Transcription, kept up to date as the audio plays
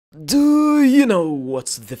Do you know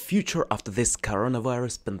what's the future after this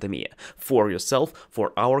coronavirus pandemia? For yourself,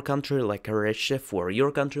 for our country like Russia, for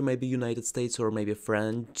your country maybe United States or maybe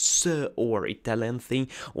French or Italian thing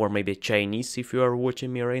or maybe Chinese if you are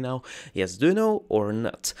watching me right now. Yes, do you know or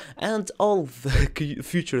not? And all the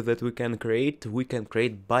future that we can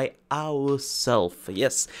create by ourselves.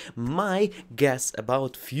 Yes, my guess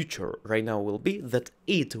about future right now will be that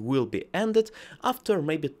it will be ended after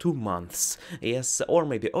maybe 2 months. Yes, or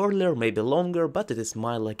maybe earlier, maybe longer, but it is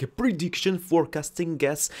my like a prediction, forecasting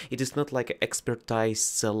guess. It is not like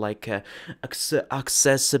expertise,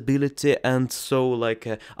 accessibility, and so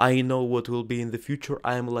I know what will be in the future.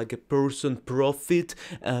 I am like a person, prophet.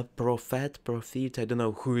 I don't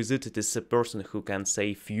know who is it. It is a person who can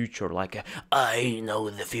say future, I know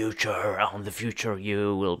the future. On the future,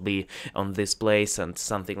 you will be on this place and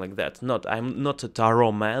something like that. I'm not a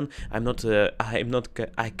tarot man.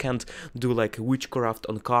 I can't do like witchcraft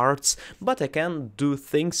on cards, but I can do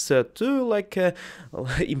things to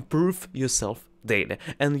improve yourself daily,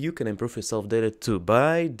 and you can improve yourself daily too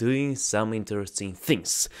by doing some interesting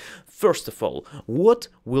things. First of all, what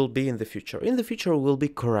will be in the future? In the future will be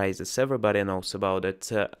crisis. Everybody knows about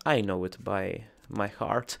it. I know it by my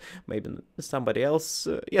heart, maybe somebody else,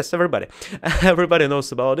 yes, everybody everybody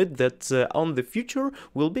knows about it, that on the future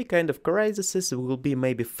will be kind of crises, will be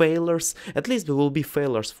maybe failures, at least there will be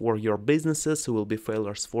failures for your businesses, will be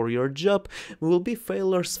failures for your job, will be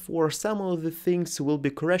failures for some of the things, will be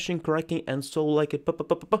crashing, cracking, and so like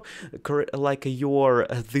your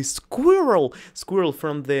this squirrel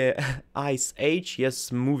from the Ice Age,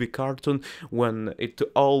 yes, movie cartoon, when it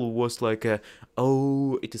all was like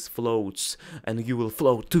oh, it is floats, and you will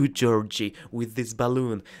float to Georgie with this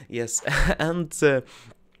balloon. Yes, and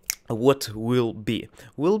what will be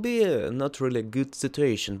not really a good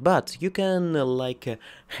situation, but you can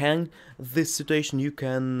hang this situation. You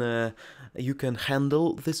can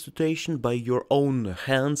handle the situation by your own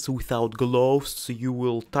hands without gloves. You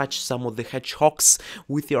will touch some of the hedgehogs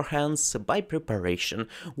with your hands by preparation.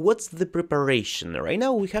 What's the preparation? Right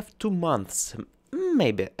now we have 2 months,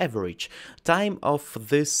 maybe average time of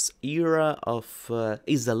this era of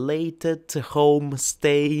isolated home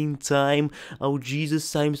staying time. Oh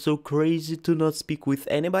Jesus, I'm so crazy to not speak with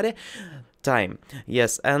anybody time.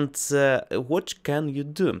 Yes, and what can you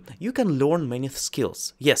do? You can learn many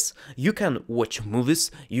skills. Yes, you can watch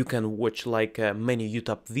movies, you can watch many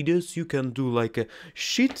YouTube videos, you can do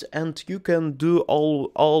shit, and you can do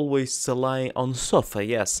always lying on sofa.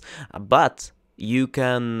 Yes, but you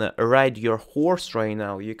can ride your horse right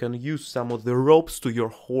now. You can use some of the ropes to your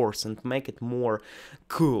horse and make it more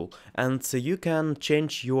cool. And you can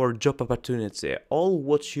change your job opportunity. All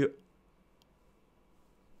what you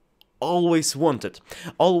always wanted.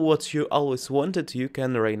 All what you always wanted, you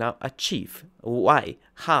can right now achieve. Why?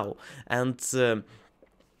 How? And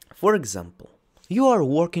for example, you are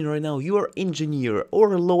working right now, you are engineer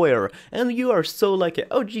or a lawyer, and you are so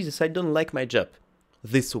oh Jesus, I don't like my job.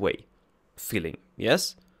 This way. Feeling,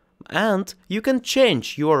 yes? And you can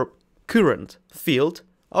change your current field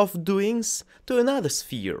of doings to another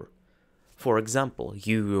sphere. For example,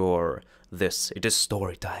 it is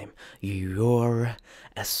story time. You're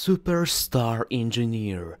a superstar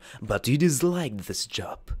engineer, but you disliked this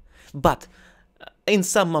job. But in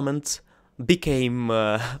some moment became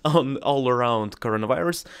on all around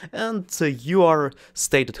coronavirus, and you are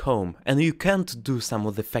stayed at home and you can't do some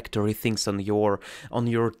of the factory things on your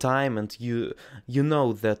time, and you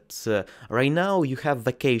know that right now you have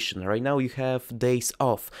vacation, right now you have days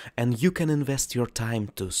off, and you can invest your time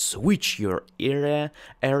to switch your area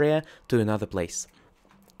to another place.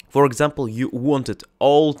 For example, you wanted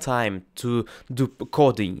all time to do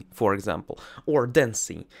coding, for example, or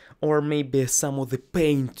dancing, or maybe some of the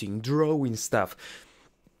painting, drawing stuff.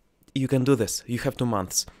 You can do this. You have 2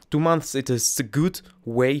 months. 2 months, it is a good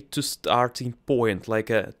way to starting point,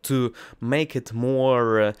 to make it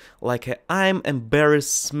more I'm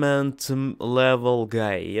embarrassment level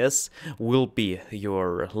guy, yes, will be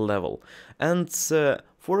your level. And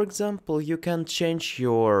for example, you can change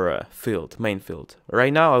your main field.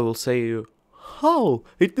 Right now I will say you, how?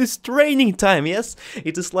 It is training time, yes?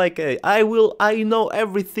 It is I know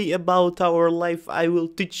everything about our life, I will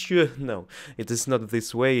teach you. No, it is not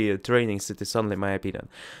this way, trainings, it is only my opinion.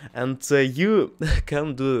 And you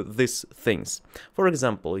can do these things. For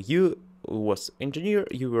example, you were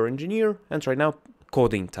engineer, and right now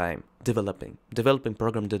coding time, developing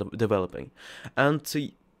program developing.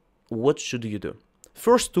 And what should you do?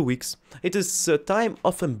 First 2 weeks, it is a time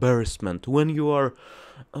of embarrassment when you are,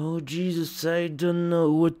 oh Jesus, I don't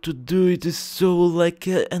know what to do. It is so like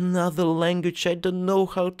another language. I don't know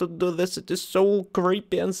how to do this. It is so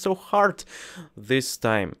creepy and so hard. This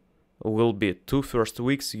time will be 2 first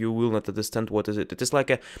weeks. You will not understand what is it. It is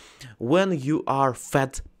like when you are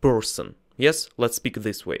fat person. Yes, let's speak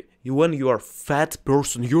this way. When you are fat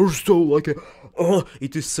person, you're so like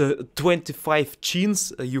it is 25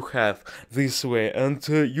 chins you have this way, and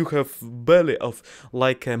you have belly of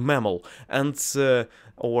like a mammal, and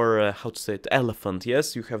or how to say it, elephant.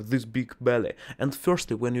 Yes, you have this big belly. And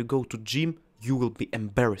firstly, when you go to gym, you will be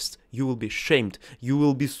embarrassed, you will be shamed, you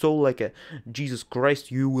will be so like a Jesus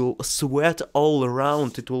Christ, you will sweat all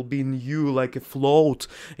around, it will be in you like a float,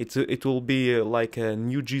 it will be like a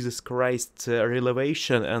new Jesus Christ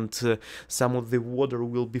revelation, and some of the water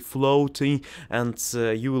will be floating, and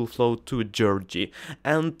you will float to Georgie,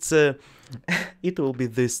 and it will be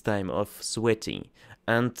this time of sweating,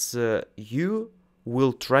 and you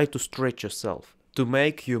will try to stretch yourself to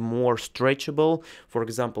make you more stretchable. For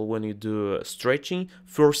example, when you do stretching,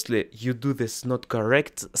 firstly, you do this not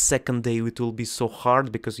correct. Second day, it will be so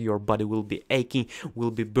hard because your body will be aching,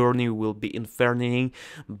 will be burning, will be infernating.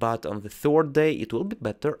 But on the third day, it will be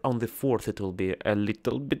better. On the fourth, it will be a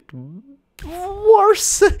little bit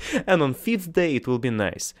worse. And on fifth day, it will be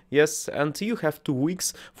nice. Yes, and you have 2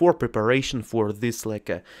 weeks for preparation for this like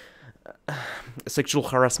a sexual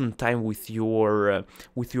harassment time with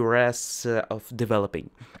your ass of developing.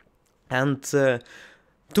 And 2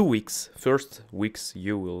 weeks, first weeks,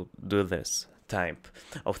 you will do this type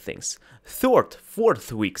of things. Third,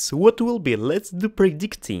 fourth weeks, what will be? Let's do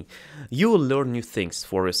predicting. You will learn new things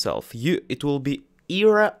for yourself. It will be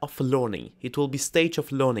era of learning. It will be stage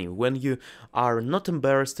of learning when you are not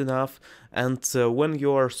embarrassed enough, and when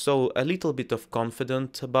you are so a little bit of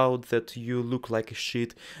confident about that you look like a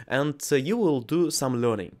shit, and you will do some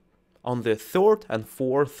learning on the third and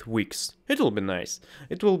fourth weeks. It will be nice.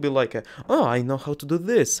 It will be like oh, I know how to do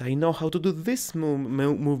this. I know how to do this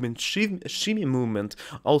movement, shimmy movement,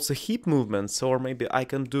 also hip movements, or maybe I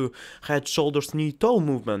can do head, shoulders, knee, toe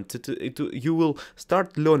movement. You will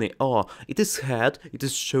start learning. Oh, it is head, it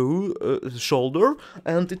is shoulder,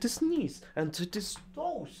 and it is knees, and it is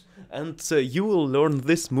toes. And you will learn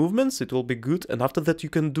these movements. It will be good. And after that, you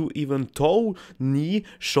can do even toe, knee,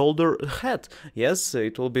 shoulder, head. Yes,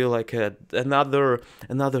 it will be like another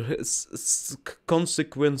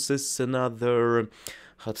consequences, another,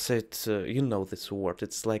 how to say it, you know this word,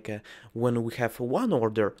 it's like when we have one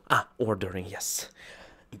order, ordering, yes,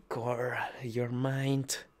 Igor, your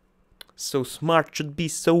mind, so smart, should be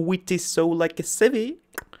so witty, so like a savvy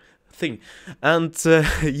thing, and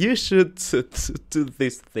you should do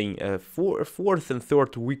this thing. Fourth and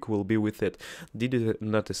third week will be with it. Did you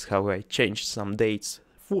notice how I changed some dates?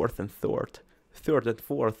 Fourth and third and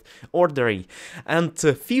fourth ordering, and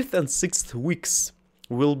fifth and sixth weeks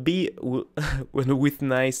will be with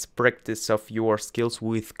nice practice of your skills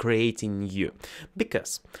with creating you,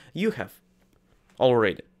 because you have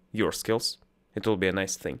already your skills. It will be a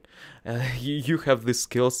nice thing. You have the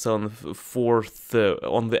skills on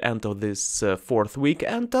on the end of this fourth week,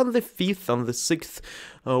 and on the fifth, on the sixth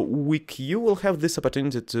week, you will have this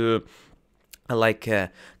opportunity to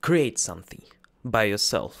create something by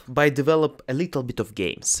yourself, by develop a little bit of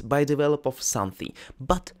games, by develop of something.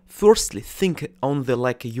 But firstly, think on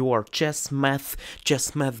the you are chess math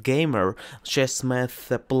gamer, chess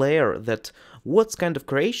math player, that what kind of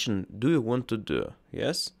creation do you want to do?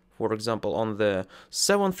 Yes, for example, on the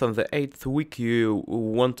 7th and the 8th week, you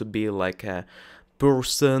want to be like a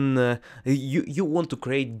person, you want to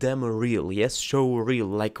create demo reel, yes, show reel,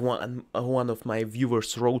 like one of my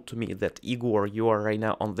viewers wrote to me that, Igor, you are right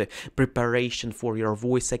now on the preparation for your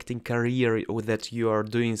voice acting career, or that you are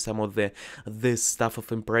doing some of this stuff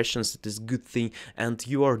of impressions, it is good thing, and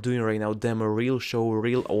you are doing right now demo reel, show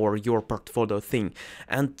reel, or your portfolio thing.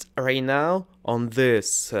 And right now on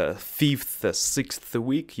this 5th, 6th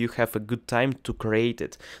week, you have a good time to create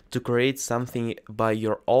it, to create something by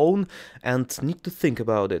your own, and need to think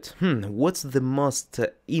about it. What's the most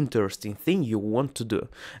interesting thing you want to do?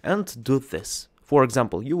 And do this. For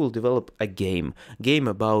example, you will develop a game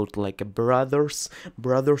about brothers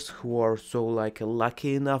who are so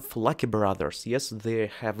lucky brothers. Yes, they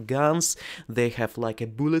have guns, they have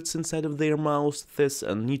bullets inside of their mouths,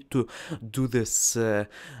 and need to do this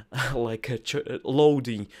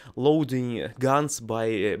loading guns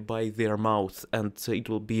by their mouth, and it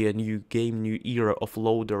will be a new game, new era of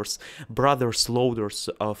brothers loaders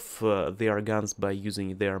of their guns by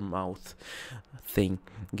using their mouth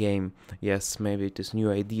game. Yes, maybe activities,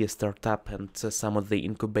 new ideas, startup, and some of the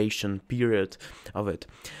incubation period of it.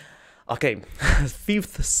 Okay,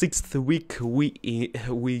 fifth, sixth week we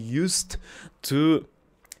used to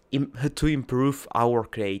improve our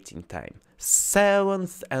creating time.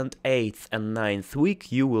 Seventh and eighth and ninth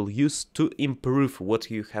week you will use to improve what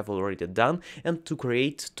you have already done and to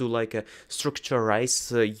create, to like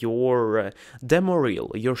structurize your demo reel,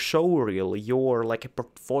 your show reel, your like a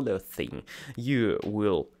portfolio thing. You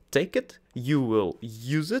will take it, you will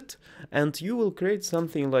use it, and you will create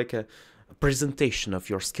something like a presentation of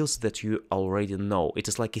your skills that you already know. It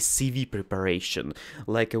is like a CV preparation.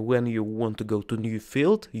 Like when you want to go to new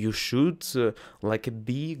field, you should like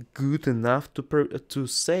be good enough to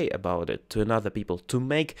say about it to another people, to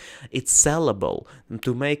make it sellable,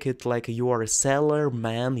 to make it like you are a seller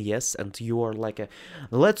man, yes, and you are like a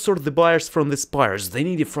let's sort the buyers from the buyers. They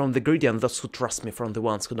need it from the greedy and those who trust me from the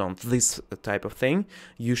ones who don't. This type of thing.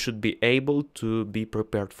 You should be able to be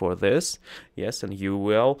prepared for this, yes, and you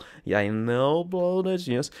will. Yeah, I know about it,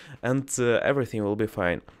 yes, and everything will be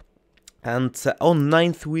fine. And on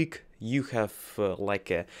ninth week you have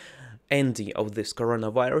like a ending of this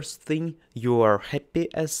coronavirus thing. You are happy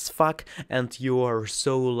as fuck, and you are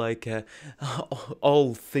so like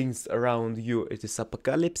all things around you, it is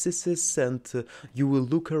apocalypses, and you will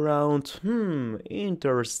look around,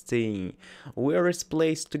 interesting, where is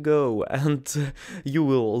place to go, and you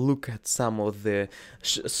will look at some of the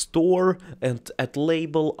store and at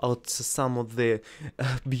label at some of the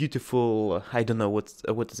beautiful, I don't know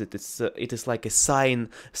what is it, it is like a sign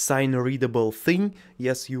readable thing.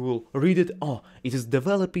 Yes, you will read it. Oh, it is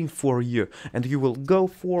developing for you, and you will go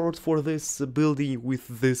forward for this building with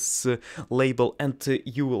this label, and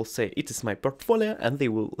you will say it is my portfolio, and they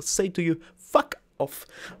will say to you fuck off.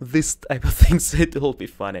 This type of things, it will be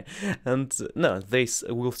funny. And no, they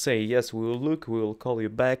will say yes, we will look, we will call you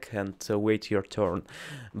back, and wait your turn.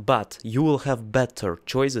 But you will have better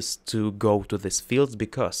choices to go to these fields,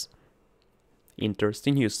 because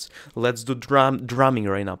interesting news. Let's do drumming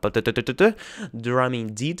right now. Drumming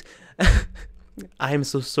indeed. I'm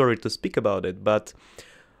so sorry to speak about it, but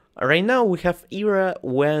right now we have era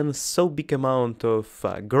when so big amount of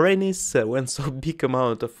grannies, when so big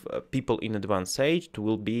amount of people in advanced age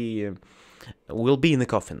will be in the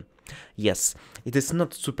coffin. Yes, it is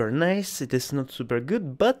not super nice, it is not super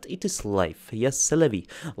good, but it is life. Yes, c'est la vie,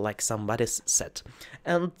 like somebody said.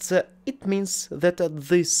 And it means that at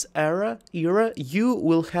this era, you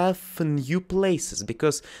will have new places,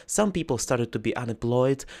 because some people started to be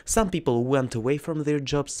unemployed, some people went away from their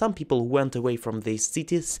jobs, some people went away from their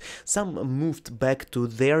cities, some moved back to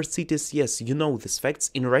their cities. Yes, you know these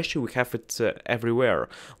facts. In Russia we have it everywhere.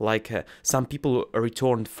 Like some people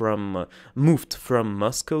moved from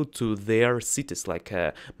Moscow to their cities, like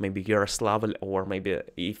maybe Yaroslavl, or maybe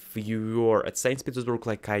if you are at St. Petersburg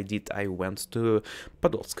like I did, I went to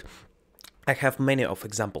Podolsk. I have many of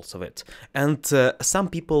examples of it. And some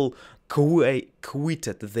people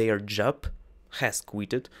quitted their job, has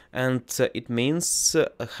quitted, and it means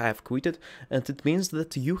have quitted, and it means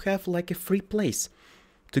that you have like a free place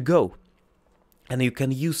to go. And you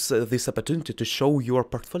can use this opportunity to show your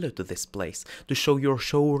portfolio to this place, to show your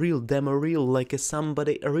show reel, demo reel, like a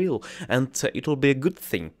somebody reel, and it will be a good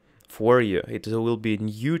thing for you. It will be a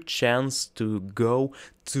new chance to go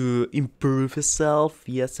to improve yourself,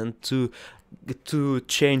 yes, and to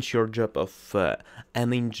change your job of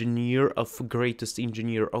an engineer, of greatest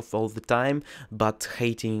engineer of all the time, but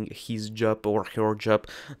hating his job or her job,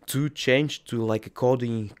 to change to like a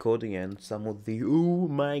coding and some of the, oh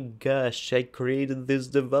my gosh, I created this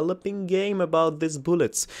developing game about these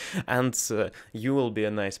bullets, and you will be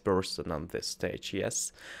a nice person on this stage,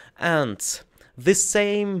 yes. And the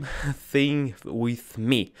same thing with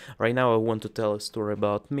me. Right now I want to tell a story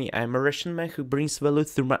about me. I'm a Russian man who brings value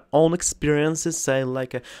through my own experiences. I'm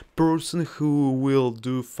like a person who will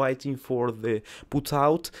do fighting for the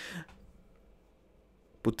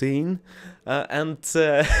Putin. And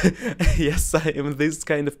yes, I am this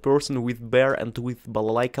kind of person with bear and with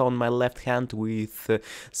balalaika on my left hand, with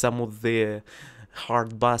some of the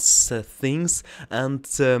hard bass things, and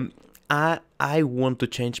I want to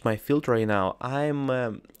change my field right now. I'm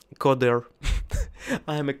a coder.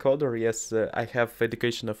 I'm a coder, yes. I have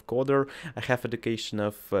education of coder. I have education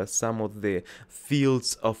of some of the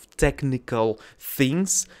fields of technical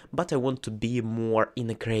things, but I want to be more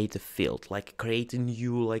in a creative field, like creating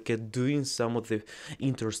new, like doing some of the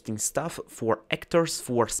interesting stuff for actors,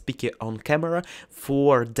 for speaking on camera,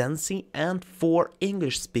 for dancing, and for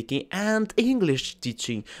English speaking and English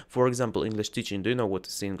teaching. For example, English teaching. Do you know what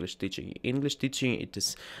is English teaching? English teaching, it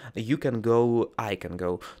is I can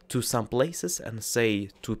go to some places and say say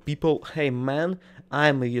to people, hey man,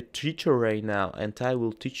 I'm your teacher right now and I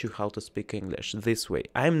will teach you how to speak English this way.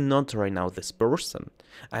 I'm not right now this person.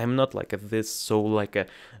 I'm not like this, so like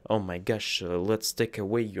oh my gosh, let's take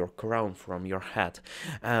away your crown from your head.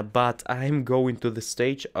 But I'm going to the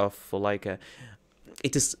stage of like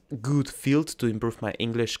it is good field to improve my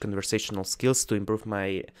English conversational skills, to improve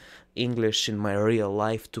my English in my real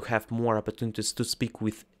life, to have more opportunities to speak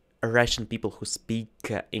with Russian people who speak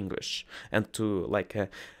English, and to like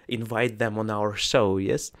invite them on our show,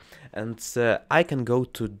 yes. And I can go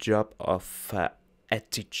to job of a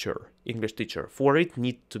teacher, English teacher. For it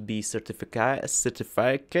need to be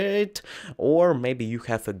certificate, or maybe you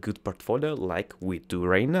have a good portfolio like we do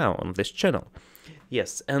right now on this channel.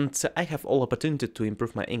 Yes, and I have all opportunity to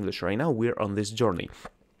improve my English right now. We're on this journey.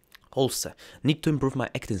 Also, need to improve my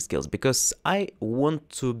acting skills, because I want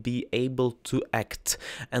to be able to act,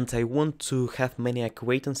 and I want to have many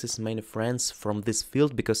acquaintances, many friends from this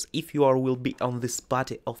field, because if you will be on this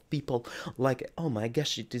party of people like, oh my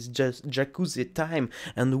gosh, it is just jacuzzi time,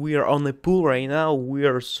 and we are on a pool right now, we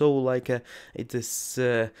are so like, it is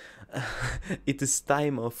it is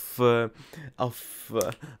time of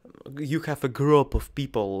you have a group of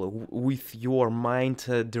people with your mind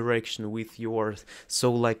direction, with your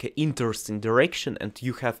so like interesting direction, and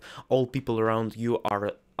you have all people around you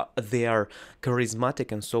are they are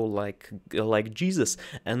charismatic and so like Jesus,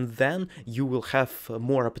 and then you will have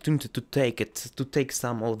more opportunity to take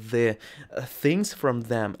some of the things from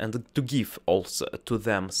them and to give also to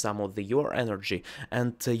them some of your energy,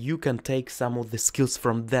 and you can take some of the skills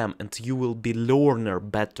from them, and you will be learner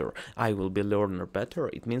better. I will be learner better.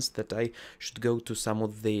 It means that I should go to some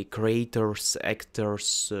of the creators,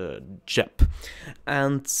 actors job,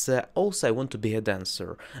 and also I want to be a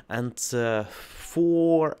dancer, and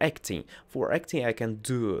for acting I can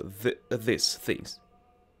do these things.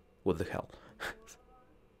 What the hell?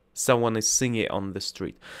 Someone is singing on the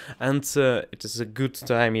street, and it is a good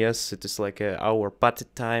time. Yes, it is like our party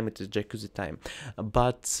time, it is jacuzzi time,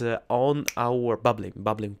 but on our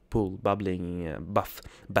bubbling pool, bubbling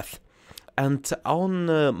bath. And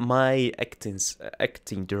on my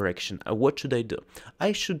acting direction, what should I do?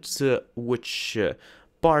 I should watch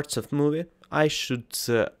parts of movie. I should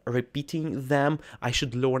repeating them. I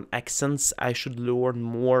should learn accents. I should learn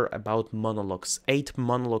more about monologues. 8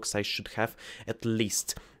 monologues I should have at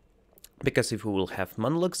least. Because if we will have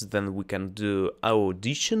monologues, then we can do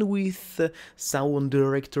audition with sound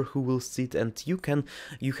director who will sit, and you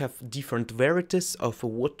have different varieties of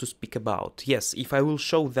what to speak about. Yes, if I will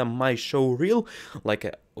show them my show reel,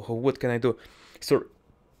 like what can I do?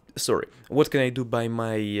 Sorry, what can I do by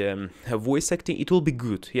my voice acting? It will be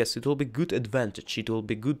good. Yes, it will be good advantage. It will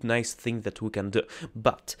be good, nice thing that we can do.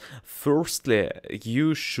 But firstly,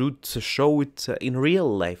 you should show it in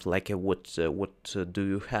real life, like what do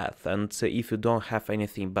you have? And if you don't have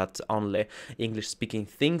anything but only English-speaking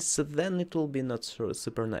things, then it will be not so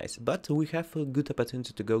super nice. But we have a good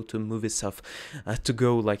opportunity to go to movies to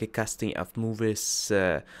go like a casting of movies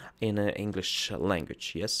in English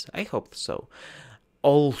language. Yes, I hope so.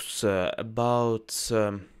 Also about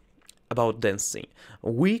dancing,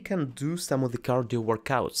 we can do some of the cardio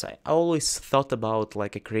workouts. I always thought about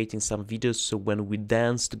like creating some videos so when we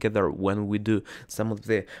dance together, when we do some of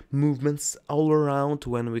the movements all around,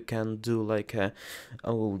 when we can do like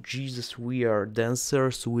oh Jesus, we are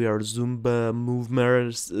dancers, we are Zumba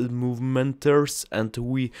movementers, and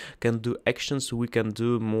we can do actions, we can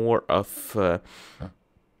do more of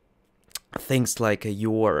things like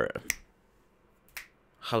your,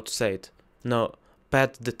 how to say it? No,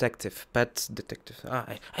 pet detective.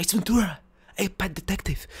 Ace Ventura! A pet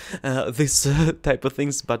detective! This type of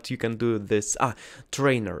things, but you can do this.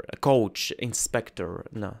 Trainer, coach, instructor.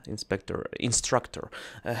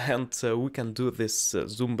 And we can do this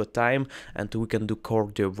Zumba time, and we can do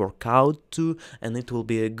cardio workout too, and it will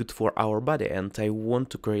be good for our body. And I want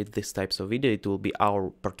to create these types of video. It will be our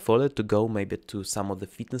portfolio to go maybe to some of the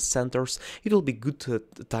fitness centers. It will be good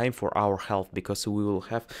time for our health, because we will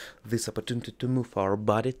have this opportunity to move our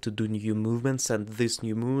body, to do new movements, and these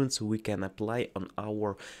new movements we can apply on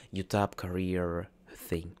our YouTube career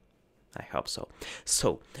thing. I hope so.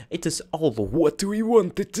 So, it is all what we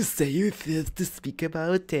wanted to say, to speak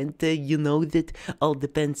about, and you know that all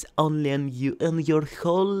depends only on you and your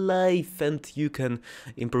whole life, and you can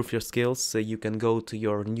improve your skills, you can go to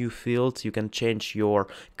your new field, you can change your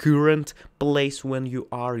current place when you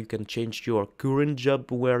are, you can change your current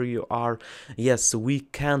job where you are. Yes, we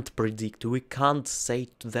can't predict, we can't say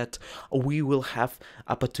that we will have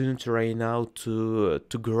opportunity right now to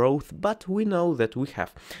growth, but we know that we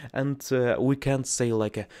have, and we can't say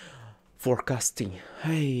like forecasting.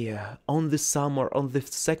 Hey, on the summer, on the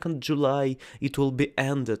 2nd July, it will be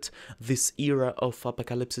ended. This era of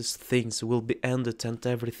apocalypse things will be ended, and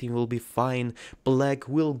everything will be fine. Plague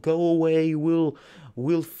will go away. Will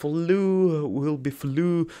be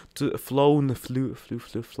flew to flown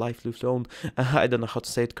fly flew flown. I don't know how to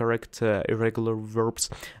say it correct. Irregular verbs,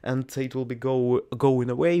 and it will be going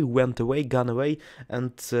away, went away, gone away,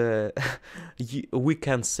 and we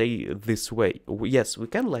can say this way. Yes, we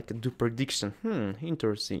can like do prediction.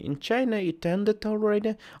 Interesting. In China it ended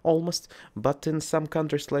already almost, but in some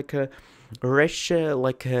countries like Russia,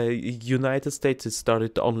 like United States, it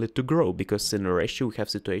started only to grow, because in Russia we have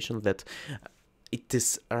situation that it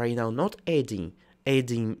is right now not adding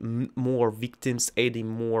more victims, adding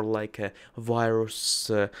more like virus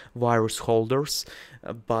holders,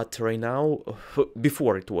 but right now,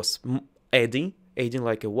 before it was adding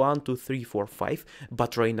like a 1, 2, 3, 4, 5,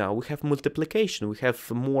 but right now we have multiplication, we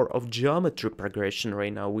have more of geometry progression.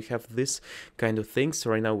 Right now we have this kind of things.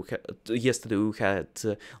 Right now yesterday we had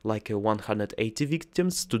like 180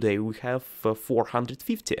 victims, today we have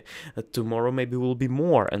 450, tomorrow maybe will be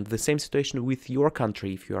more, and the same situation with your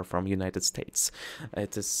country if you are from United States.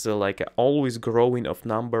 It is like always growing of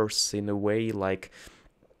numbers in a way like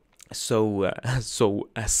so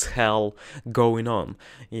as hell going on.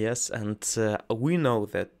 Yes, and we know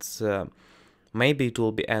that maybe it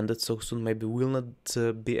will be ended so soon, maybe will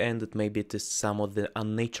not be ended, maybe it is some of the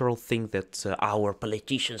unnatural thing that our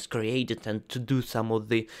politicians created, and to do some of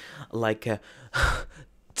the like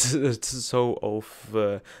so of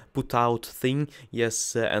put out thing.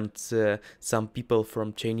 Yes, and some people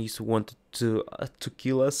from Chinese wanted to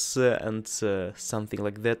kill us and something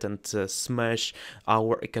like that, and smash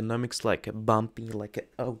our economics, like bumping, like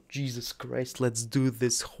oh Jesus Christ, let's do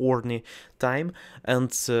this horny time. And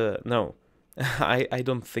no, I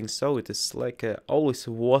don't think so. It is like always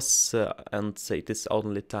was, and it is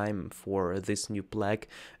only time for this new plague,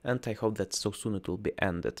 and I hope that so soon it will be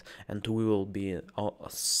ended, and we will be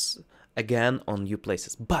again on new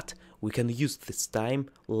places. But we can use this time,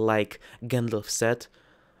 like Gandalf said.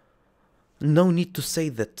 No need to say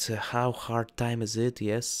that how hard time is it.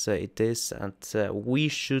 Yes, it is, and we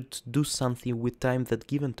should do something with time that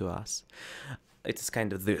given to us. It is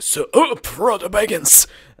kind of this Frodo Baggins,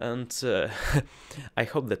 and I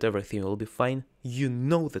hope that everything will be fine. You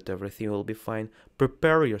know that everything will be fine.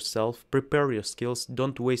 Prepare yourself, prepare your skills,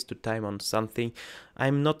 don't waste your time on something.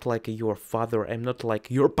 I'm not like your father, I'm not like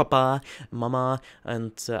your papa, mama,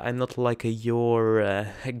 and I'm not like your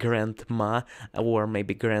grandma, or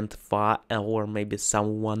maybe grandpa, or maybe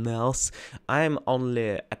someone else. I'm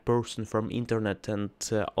only a person from internet, and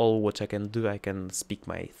all what I can do, I can speak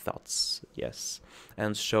my thoughts, yes,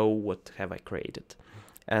 and show what have I created.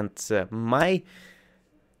 And my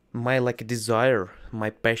like desire, my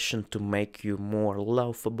passion to make you more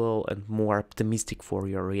laughable and more optimistic for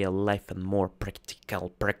your real life, and more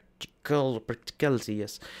practicality,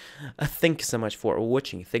 yes. Thank you so much for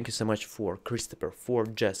watching. Thank you so much for Christopher, for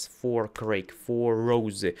Jess, for Craig, for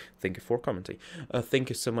Rosie. Thank you for commenting. Thank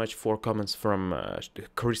you so much for comments from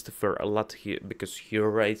Christopher a lot here, because he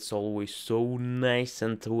writes always so nice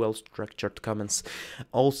and well structured comments.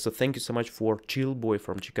 Also, thank you so much for Chillboy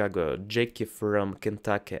from Chicago, Jackie from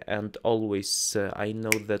Kentucky, and always I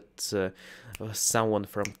know that someone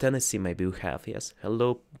from Tennessee maybe you have. Yes,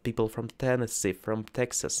 hello people from Tennessee, from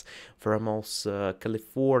Texas, from also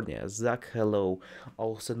California. Zach, hello.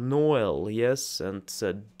 Also Noel, yes, and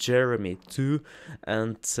Jeremy too,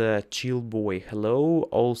 and Chillboy, hello.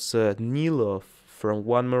 Also Nilo from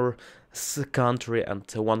one more country,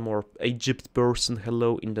 and one more Egypt person,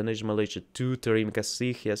 hello. Indonesia, Malaysia too. Terim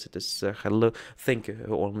Kasih, yes, it is hello. Thank you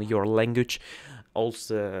on your language.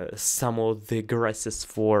 Also some of the gracias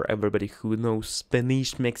for everybody who knows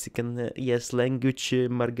Spanish, Mexican, yes, language,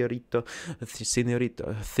 Margarito,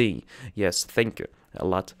 Senorito thing. Yes, thank you a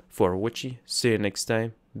lot for watching. See you next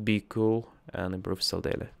time. Be cool and improve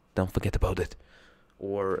daily. Don't forget about it,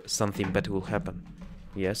 or something bad will happen.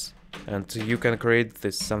 Yes, and you can create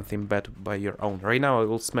this something bad by your own. Right now I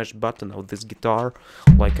will smash button of this guitar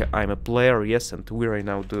like I'm a player, yes, and we right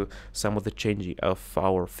now do some of the changing of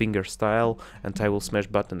our finger style, and I will smash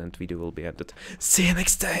button and video will be ended. See you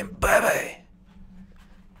next time. Bye bye.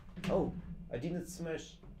 Oh, I didn't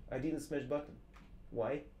smash button.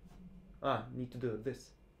 Why? Need to do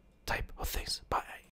this type of things. Bye.